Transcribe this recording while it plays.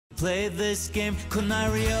play this game.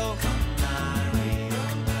 Konario.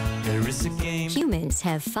 There is a game. Humans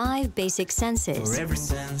have 5 basic senses. For every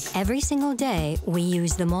sense. Every single day, we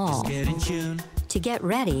use them all. Just get in tune. To get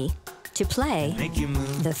ready, to play, Make you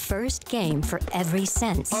move. the first game for every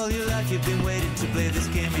sense. All your life you've been waiting to play this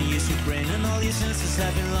game and use your brain, and all your senses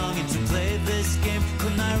have been longing to play this game.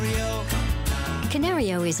 Konario.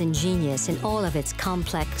 Konario is ingenious in all of its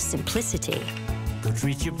complex simplicity. Go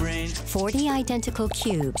treat your brain. 40 identical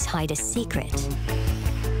cubes hide a secret.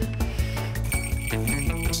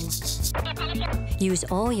 Use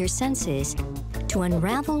all your senses to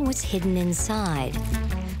unravel what's hidden inside.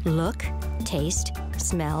 Look, taste,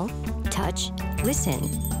 smell, touch, listen.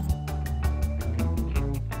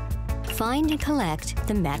 Find and collect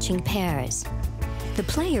the matching pairs. The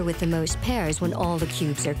player with the most pairs when all the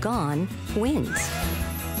cubes are gone wins.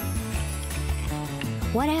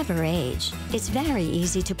 Whatever age, it's very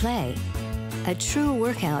easy to play. A true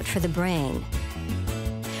workout for the brain.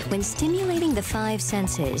 When stimulating the 5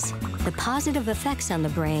 senses, the positive effects on the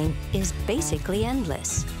brain is basically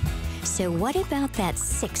endless. So what about that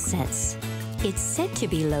 6th sense? It's said to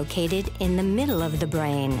be located in the middle of the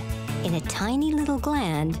brain, in a tiny little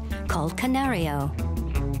gland called Konario.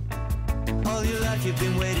 All your life you've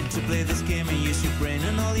been waiting to play this game and use your brain,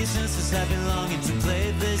 and all your senses have been longing to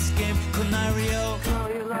play this game. Konario. All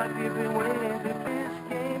your life you've been waiting.